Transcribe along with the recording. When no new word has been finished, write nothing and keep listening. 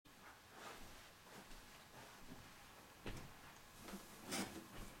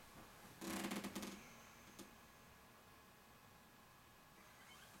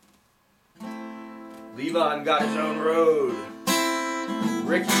Levon got his own road.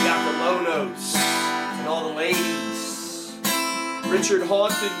 Ricky got the low notes and all the ladies. Richard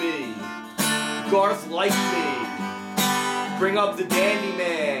haunted me. Garth liked me. Bring up the Dandy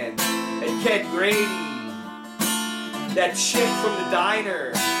Man and Ken Grady. That chick from the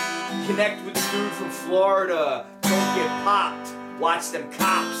diner. Connect with the dude from Florida. Don't get popped. Watch them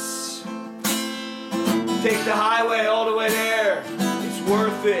cops. Take the highway all the way there. It's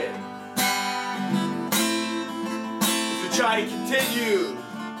worth it. If you try to continue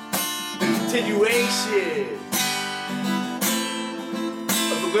the continuation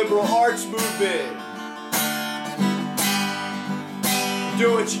of the liberal arts movement,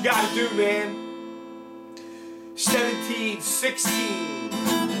 do what you gotta do, man. 17, 16.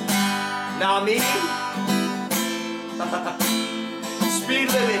 Now me? Speed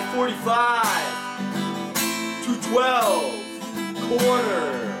limit 45. 212.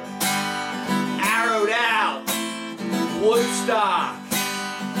 Corner. Arrowed out. Woodstock.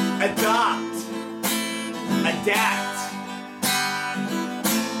 Adopt. Adapt.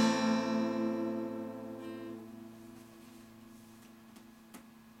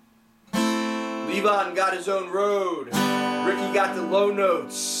 Levon got his own road. Ricky got the low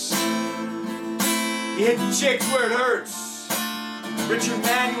notes. He hit the chicks where it hurts. Richard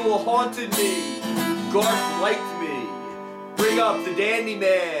Manuel haunted me. Garth liked me. Bring up the Dandy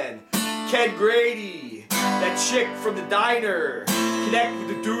Man. Ken Grady. That chick from the diner. Connect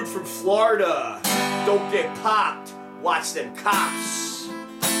with the dude from Florida. Don't get popped. Watch them cops.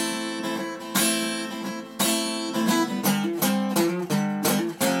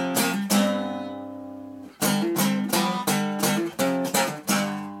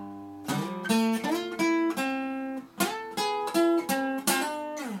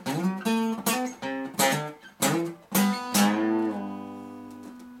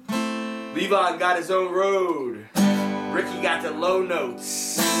 Levon got his own road. Ricky got the low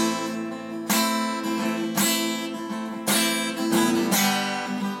notes.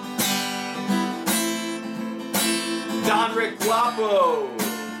 Don Rick Guapo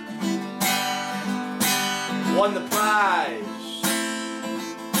won the prize.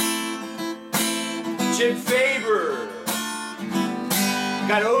 Jim Faber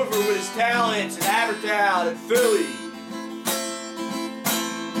got over with his talents in Havertown and Philly.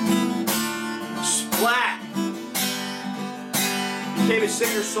 Black became a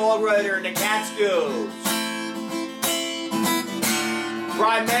singer-songwriter in the Catskills.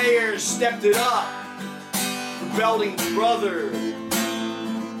 Brian Mayer stepped it up for Belding's brother.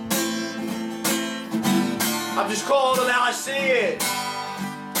 I'm just calling him how I see it.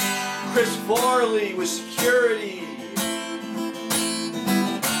 Chris Farley with Security.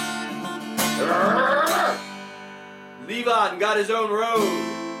 Levon got his own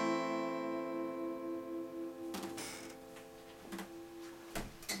road.